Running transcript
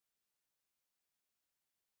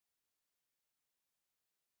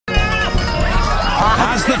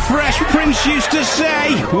the Fresh Prince used to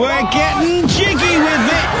say, we're getting jiggy with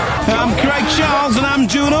it. I'm Craig Charles and I'm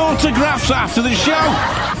doing autographs after the show.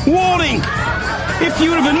 Warning, if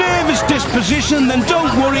you're of a nervous disposition, then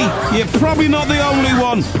don't worry, you're probably not the only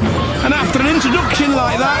one. And after an introduction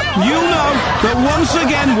like that, you'll know that once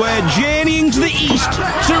again we're journeying to the east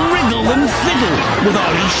to riddle and fiddle with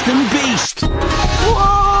our eastern beast.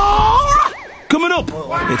 Coming up,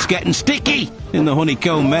 it's getting sticky in the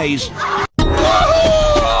honeycomb maze.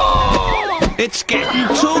 It's getting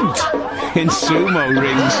tugged in sumo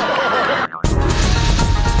rings.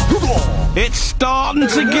 It's starting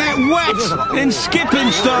to get wet in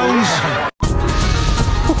skipping stones.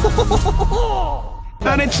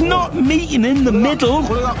 And it's not meeting in the middle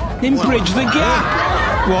in Bridge the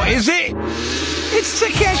Gap. What is it? It's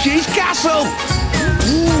Takeshi's castle.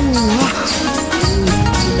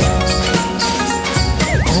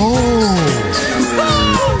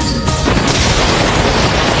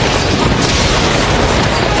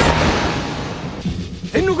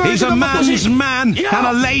 He's a man's man and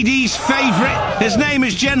a lady's favourite. His name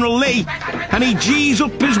is General Lee, and he G's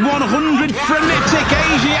up his 100 frenetic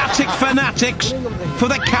Asiatic fanatics for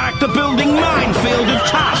the character-building minefield of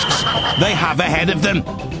tasks they have ahead of them.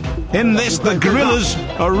 In this, the gorillas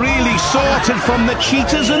are really sorted from the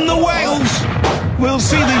cheetahs and the whales. We'll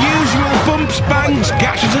see the usual bumps, bangs,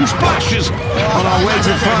 gashes and splashes on our way to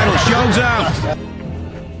the final showdown.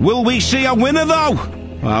 Will we see a winner, though?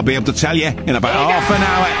 I'll be able to tell you in about half an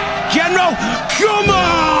hour. General, come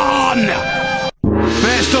on!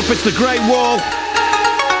 First up, it's the Great Wall.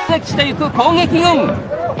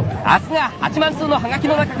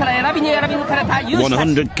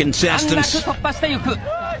 100 contestants.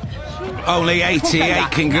 Only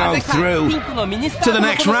 88 can go through to the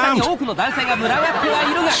next round.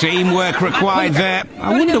 Teamwork required there.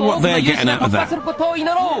 I wonder what they're getting out of that.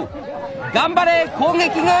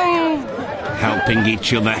 Helping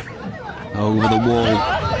each other over the wall.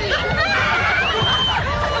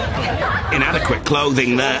 Inadequate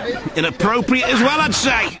clothing there. Inappropriate as well, I'd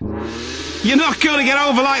say. You're not going to get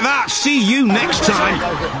over like that. See you next time.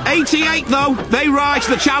 88, though. They rise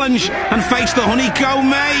to the challenge and face the honeycomb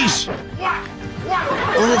maze.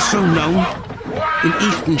 Also known in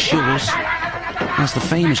Eastern Shores as the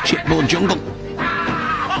famous chipboard jungle.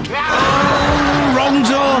 Oh, wrong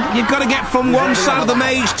door. You've got to get from one side of the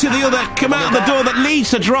maze to the other. Come out the door that leads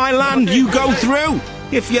to dry land. You go through.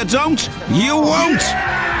 If you don't, you won't.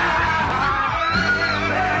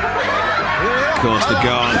 Of course, the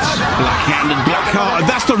guards, black-handed, black-hearted.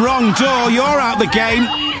 That's the wrong door. You're out the game,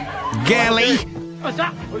 Gelly.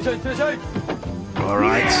 All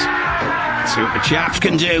right. See what the chaps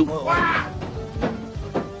can do.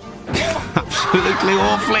 Absolutely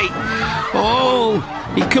awfully. Oh,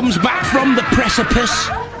 he comes back from the precipice.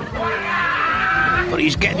 But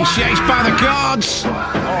he's getting chased by the guards.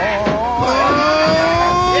 Oh,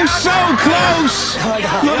 so close.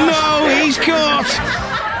 But no, he's caught.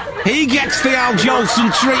 He gets the Al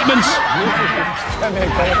Jolson treatment.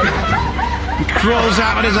 He crawls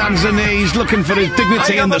out on his hands and knees looking for his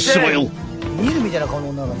dignity in the soil. You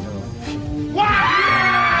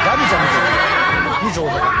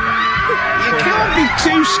can't be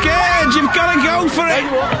too scared. You've got to go for it.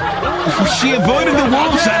 She avoided the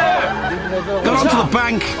water. Got onto the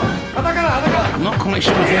bank. I'm not quite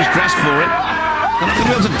sure if he's dressed for it. They're not going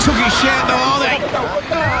to be able to tug his shirt though, are they?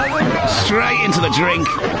 Straight into the drink.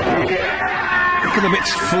 Look at the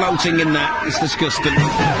bits floating in that. It's disgusting.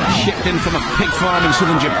 Shipped in from a pig farm in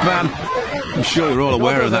southern Japan. I'm sure you're all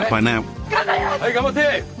aware of that by now.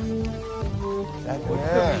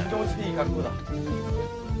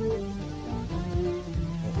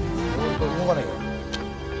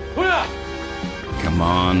 Come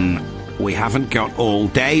on. We haven't got all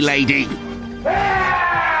day, lady.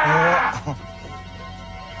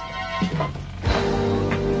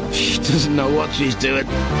 She doesn't know what she's doing.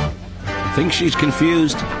 I think she's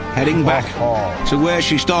confused, heading back to where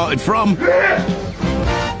she started from.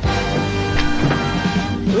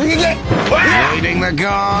 Avoiding the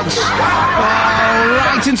guards. Oh,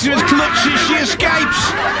 right into his clutches, she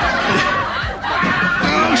escapes.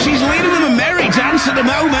 Oh, she's leading them a merry dance at the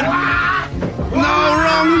moment. No,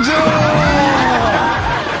 wrong door.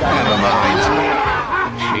 Never mind.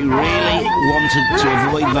 She really wanted to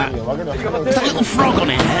avoid that. There's a little frog on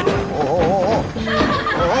her head.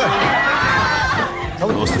 Of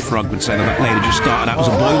course, the frog would say that that lady just started out as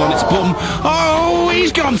a boil on its bum. Oh,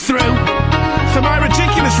 he's gone through. For my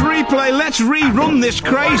ridiculous replay, let's rerun this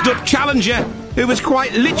crazed-up challenger who was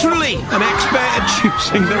quite literally an expert at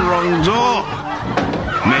choosing the wrong door.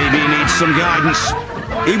 Maybe he needs some guidance.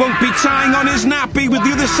 He won't be tying on his nappy with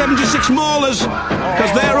the other 76 maulers,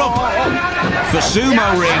 because they're up for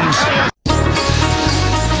sumo rings.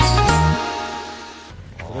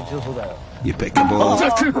 You pick a ball,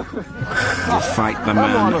 you fight the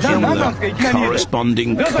man in the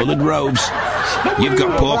corresponding coloured robes. You've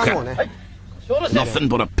got poker. Nothing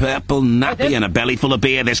but a purple nappy and a belly full of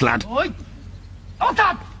beer, this lad.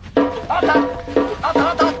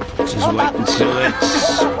 Just wait until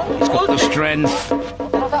it's... He's got the strength. A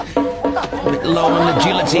bit low on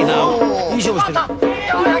agility, though.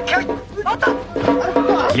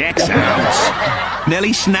 Gets out.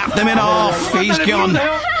 Nearly snapped them in half. He's gone.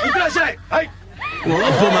 What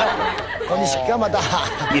a bummer.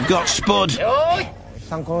 You've got Spud. You've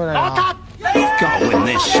got to win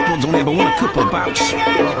this. Spud's only ever won a couple of bouts in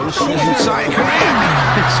his entire career.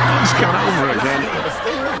 Spud's gone over again.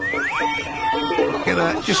 Look at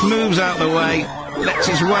that. Just moves out the way. Lets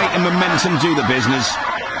his weight and momentum do the business.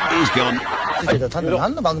 He's gone.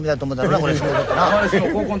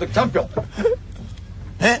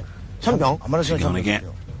 Gone again.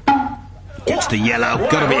 Gets the yellow.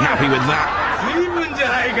 Gotta be happy with that.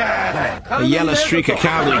 The yellow streak of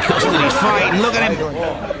cowardly custard. He's fighting. Look at him.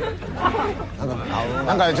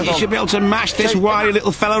 He should be able to mash this wiry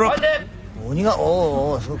little fella up.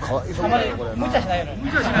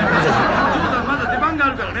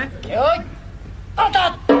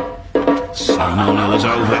 Ceremonial is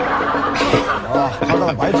over.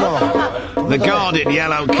 The guarded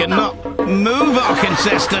yellow cannot move our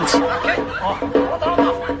contestant.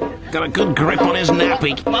 Got a good grip on his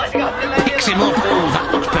nappy. Picks him up. Oh,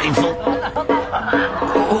 that looks painful.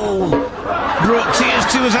 Oh, brought tears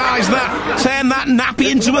to his eyes. That turned that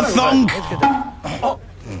nappy into a thong.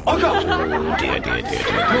 Oh dear, dear, dear, dear.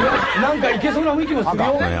 Well, he's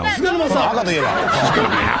going to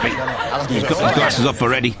be happy. He's got his glasses off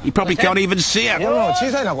already. He probably can't even see her.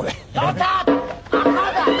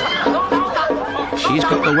 She's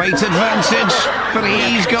got the weight advantage, but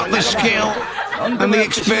he's got the skill and the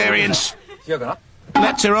experience.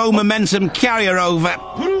 Lets her own momentum carry her over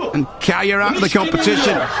and carry her out of the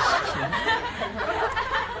competition.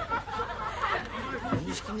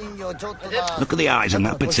 Look at the eyes on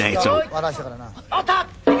that potato. Oh,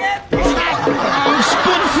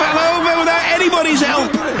 Spud fell over without anybody's help.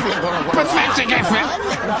 Pathetic effort.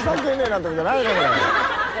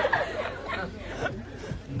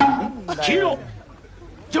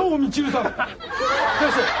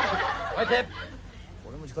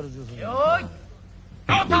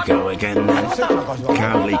 Here we go again then.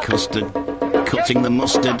 Cowardly custard, cutting the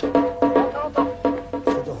mustard.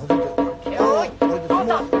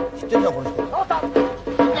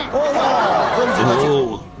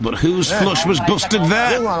 Oh, but whose flush was busted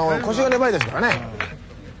there?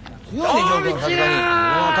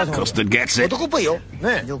 Custard gets it. Hey,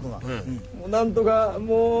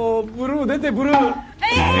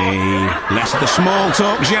 less the small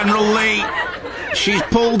talk, General Lee. She's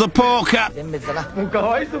pulled the poker.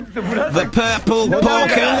 The purple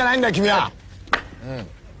poker.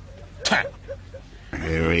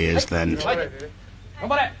 Here he is then.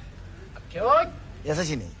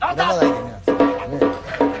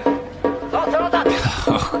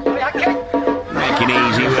 Making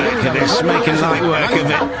easy work of this, making light work of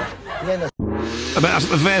it. I bet that's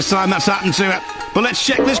the first time that's happened to her. But let's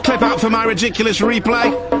check this clip out for my ridiculous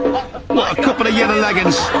replay. What a couple of yellow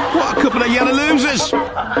leggings. What a couple of yellow losers.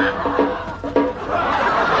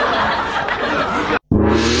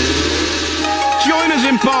 Join us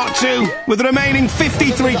in part 2 with the remaining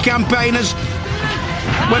 53 campaigners.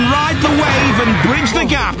 When Ride the Wave and Bridge the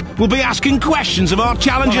Gap will be asking questions of our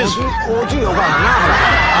challengers. Here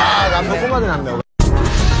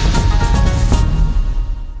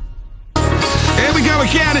we go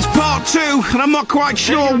again, it's part 2, and I'm not quite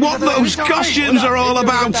sure what those costumes are all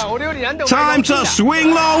about. Time to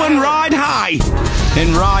swing low and ride high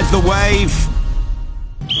in Ride the Wave.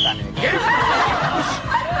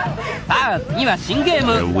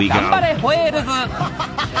 Here we go.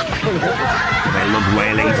 They love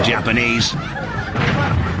whaling, Japanese.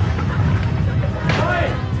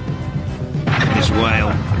 This whale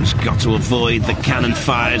has got to avoid the cannon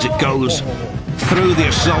fire as it goes through the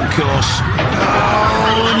assault course.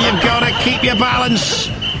 Oh, and you've got to keep your balance.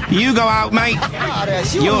 You go out, mate.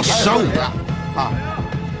 You're soap.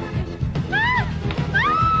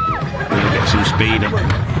 We'll get some speed up.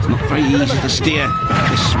 It's not very easy to steer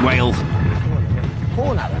this whale.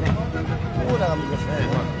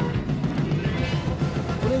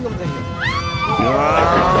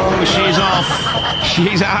 Oh, she's off.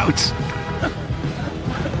 She's out.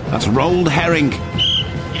 That's rolled herring.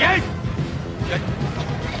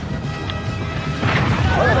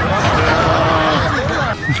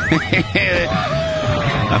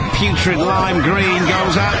 A putrid lime green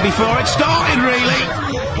goes out before it started, really.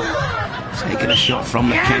 Taking a shot from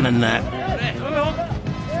the cannon there.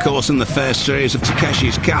 Of course, in the first series of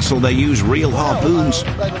Takeshi's Castle, they use real harpoons.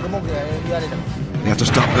 They have to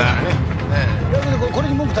stop that.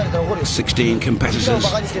 16 competitors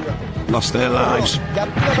lost their lives.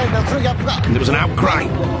 And there was an outcry.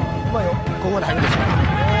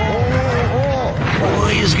 Oh,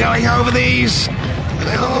 he's going over these.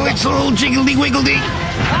 Oh, it's all jiggledy-wiggledy.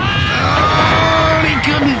 Oh, he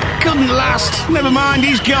couldn't last. Never mind,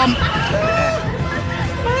 he's gone.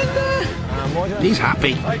 He's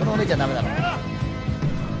happy.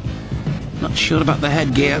 Not sure about the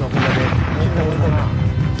headgear.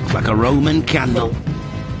 It's like a Roman candle.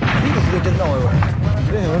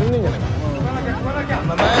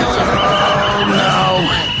 Oh no!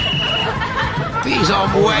 These are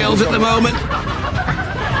whales at the moment.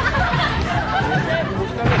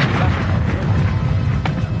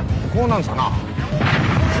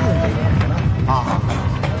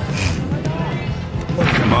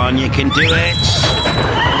 Come on, you can do it.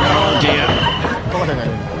 Oh dear.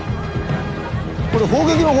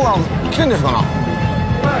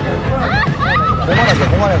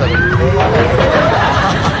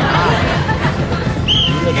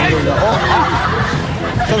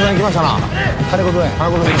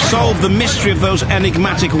 They've solved the mystery of those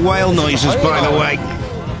enigmatic whale noises, by the way.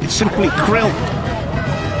 It's simply krill.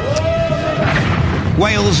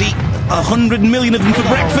 Whales eat 100 million of them for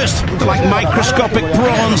breakfast. They're like microscopic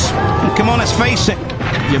prawns. And come on, let's face it,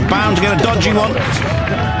 you're bound to get a dodgy one.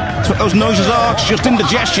 That's what those noises are, it's just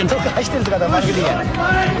indigestion.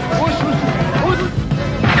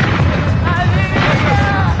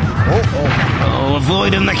 Oh,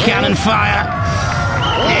 avoiding the cannon fire.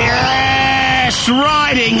 Yes,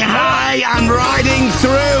 riding high and riding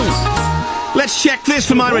through. Let's check this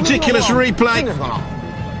for my ridiculous replay.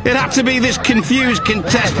 It had to be this confused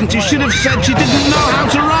contestant who should have said she didn't know how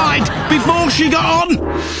to ride before she got on.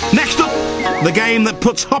 Next up, the game that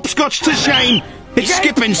puts hopscotch to shame. It's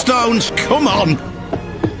skipping stones. Come on.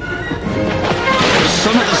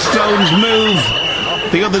 Some of the stones move,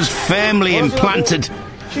 the others firmly implanted.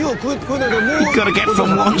 You've got to get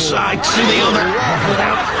from one side to the other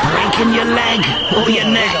without breaking your leg or your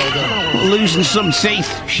neck or losing some teeth.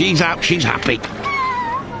 She's out, she's happy.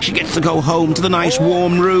 She gets to go home to the nice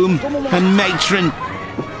warm room and matron.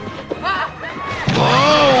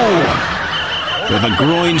 Oh! Bit of a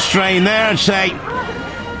groin strain there, I'd say.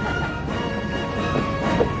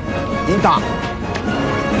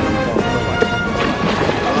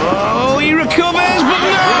 Oh, he recovers, but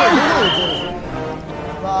no!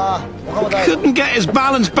 Couldn't get his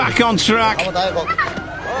balance back on track. Ow!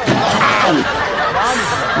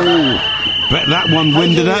 Ooh, bet that one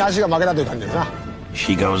winded her.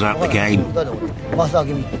 She goes out the game.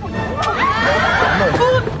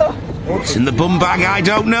 What's in the bum bag, I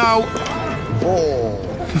don't know.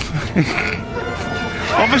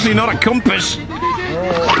 Obviously not a compass.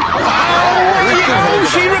 Oh,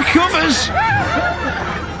 she recovers.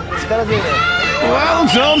 Well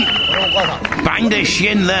done. Banged her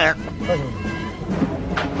shin there.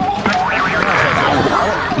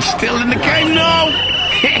 He's still in the game, no.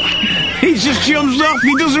 He just jumps off,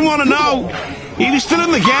 he doesn't want to know. He was still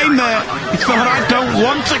in the game there. He thought, I don't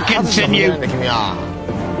want to continue.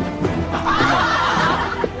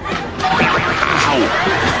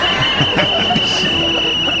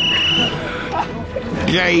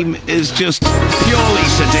 Game is just purely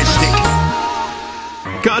sadistic.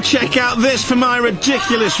 Gotta check out this for my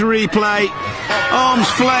ridiculous replay. Arms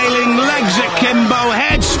flailing, legs akimbo,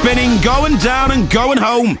 head spinning, going down and going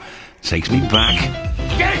home. Takes me back.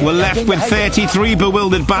 We're left with 33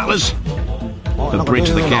 bewildered battlers. The bridge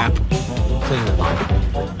the gap.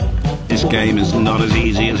 This game is not as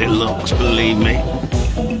easy as it looks, believe me.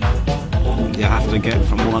 You have to get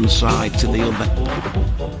from one side to the other,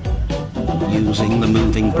 using the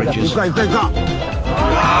moving bridges.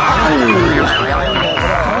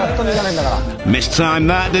 Mistimed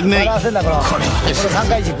that, didn't he?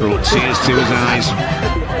 Brought tears to his eyes.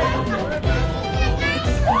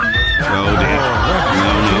 Oh dear.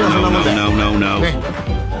 No.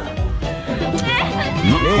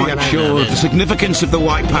 Not quite sure of the significance of the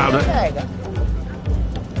white powder.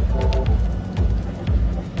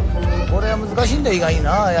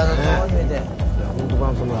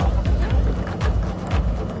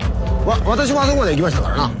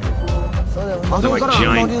 They're like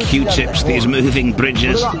giant Q-tips, these moving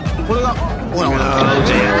bridges. Oh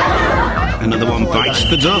dear. Another one bites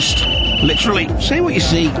the dust. Literally, say what you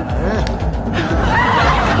see.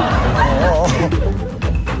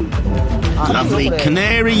 Lovely lovely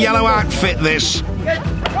canary yellow outfit, this.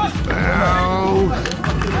 Oh.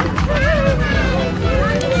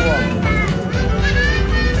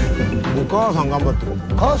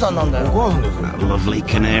 That lovely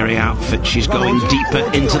canary outfit. She's going deeper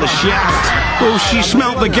into the shaft. Oh, she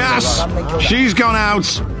smelt the gas. She's gone out.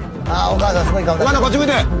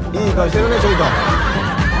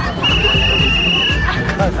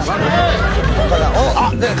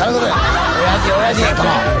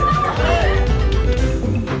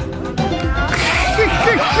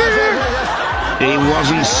 He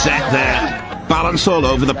wasn't set there. Balance all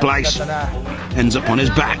over the place. Ends up on his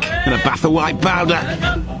back in a bath of white powder.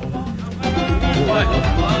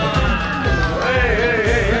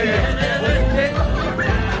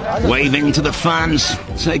 Waving to the fans,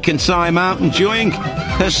 taking time out, enjoying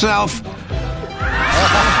herself.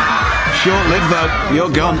 Short-lived though,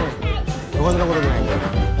 you're gone.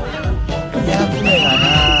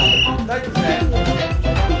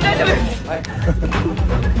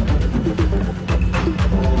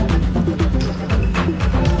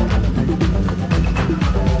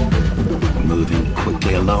 Moving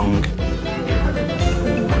quickly along.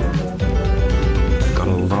 Got a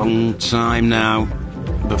long time now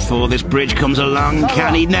before this bridge comes along.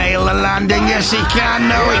 Can he nail the landing? Yes, he can.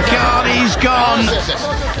 No, he can't. He's gone.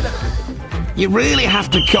 You really have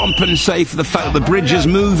to compensate for the fact that the bridge is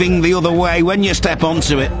moving the other way when you step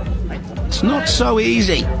onto it. It's not so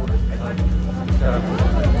easy.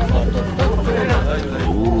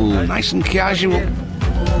 Ooh, nice and casual.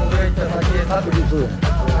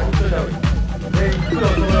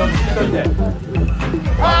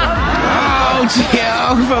 Oh dear,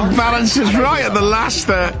 overbalances right at the last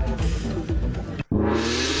there.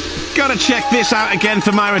 Gotta check this out again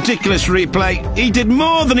for my ridiculous replay. He did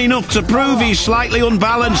more than enough to prove he's slightly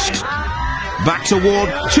unbalanced. Back toward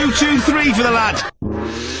 2-2-3 for the lad.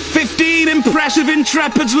 15 impressive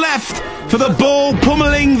intrepids left for the ball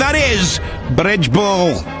pummeling that is bridge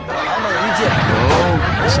ball.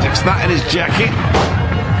 Oh, sticks that in his jacket.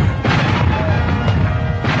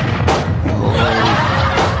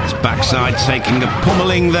 His backside taking the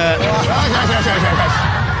pummeling there.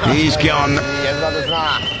 He's gone.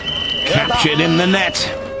 Captured in the net.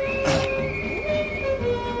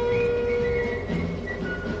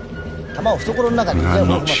 I'm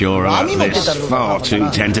not sure about this. Far too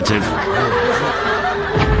tentative.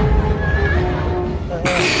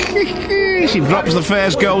 She drops the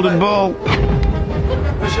first golden ball.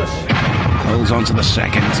 Holds on to the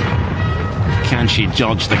second. Can she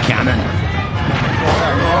dodge the cannon?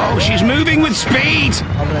 Oh, she's moving with speed.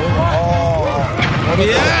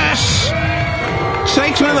 Yes!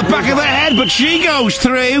 Takes her in the back of the head, but she goes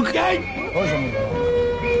through.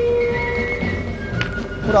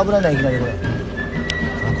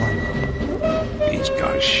 He's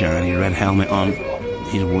got a shiny red helmet on.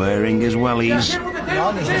 He's wearing his wellies.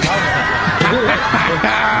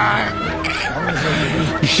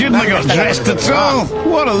 He shouldn't have got dressed at all.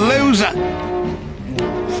 What a loser.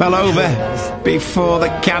 Fell over before the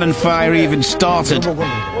cannon fire even started.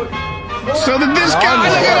 So that this guy,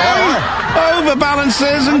 look at him,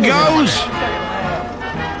 overbalances and goes.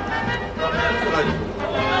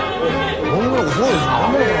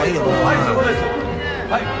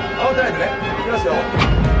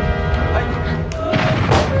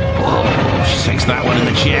 Oh, she takes that one in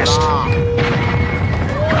the chest.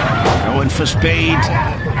 Going for speed.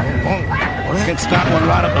 Gets that one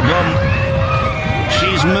right up the bum.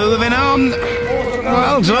 She's moving on.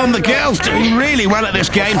 Well done, the girl's doing really well at this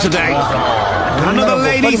game today. Another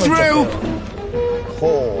lady through.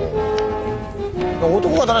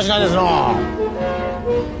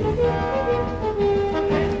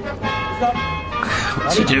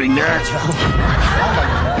 What's he doing there?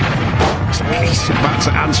 He's about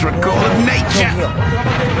to answer a call of nature.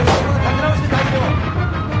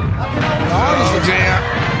 Oh dear.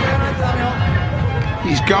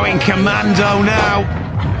 He's going commando now.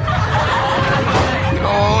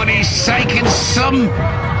 Oh, and he's taken some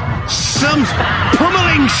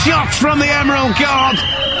pummeling shots from the Emerald Guard.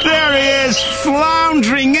 There he is,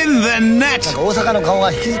 floundering in the net. Took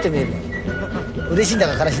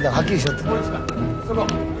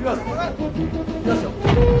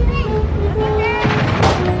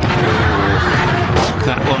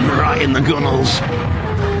that one right in the gunnels.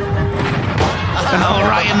 Oh,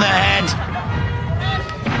 right in the head.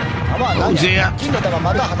 Oh dear.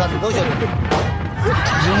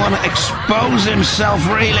 Doesn't want to expose himself,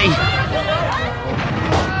 really.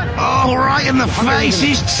 Oh, right in the face.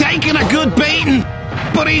 He's taken a good beating,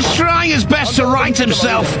 but he's trying his best to right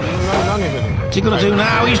himself. What's he going to do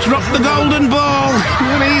now? He's dropped the golden ball,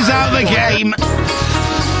 and he's out of the game.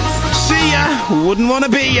 see ya. Wouldn't want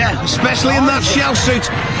to be ya, especially in that shell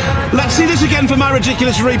suit. Let's see this again for my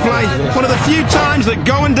ridiculous replay. One of the few times that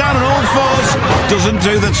going down on all fours doesn't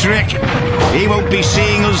do the trick. He won't be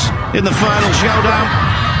seeing us in the final showdown.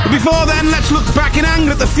 But before then, let's look back in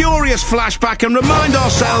anger at the furious flashback and remind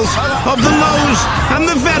ourselves of the lows and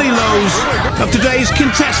the very lows of today's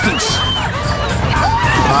contestants.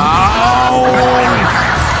 Ow!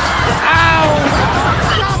 Ow!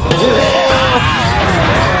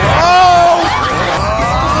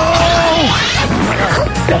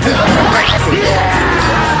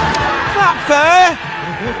 Not fair!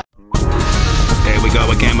 Here we go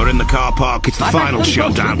again, we're in the car park, it's the final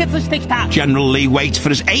showdown. General Lee waits for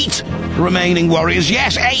his 8 remaining warriors,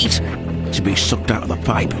 yes, 8, to be sucked out of the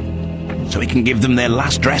pipe, so he can give them their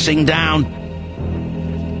last dressing down.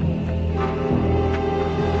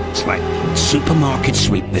 It's like supermarket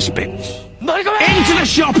sweep, this bit. Into the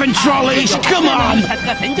shopping trolleys, come on!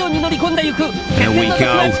 There we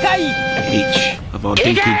go. Each of our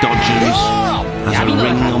dinky dodgers has a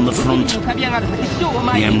ring on the front.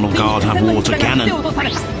 The Emerald Guard have water cannon.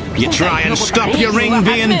 You try and stop your ring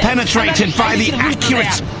being penetrated by the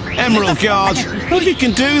accurate Emerald Guard. If you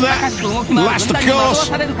can do that, last of course,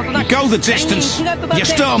 you go the distance, you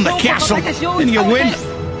storm the castle, and you win.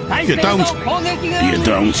 If you don't, you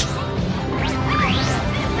don't.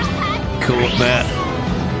 Caught there.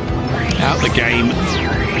 Out the game.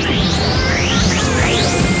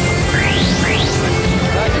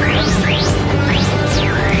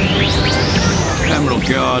 Emerald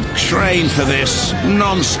Guard trained for this,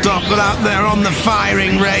 non-stop, but out there on the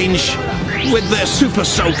firing range with their super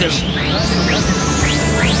soakers.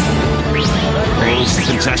 All the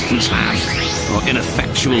contestants have are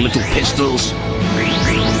ineffectual little pistols.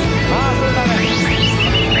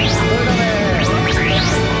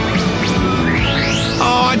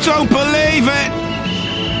 Oh, I don't believe it!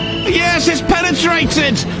 Yes, it's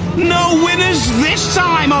penetrated! No winners this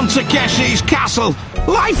time on Takeshi's castle!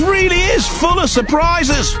 Life really is full of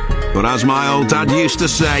surprises! But as my old dad used to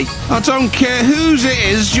say, I don't care whose it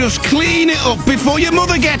is, just clean it up before your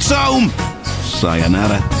mother gets home!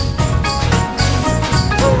 Sayonara.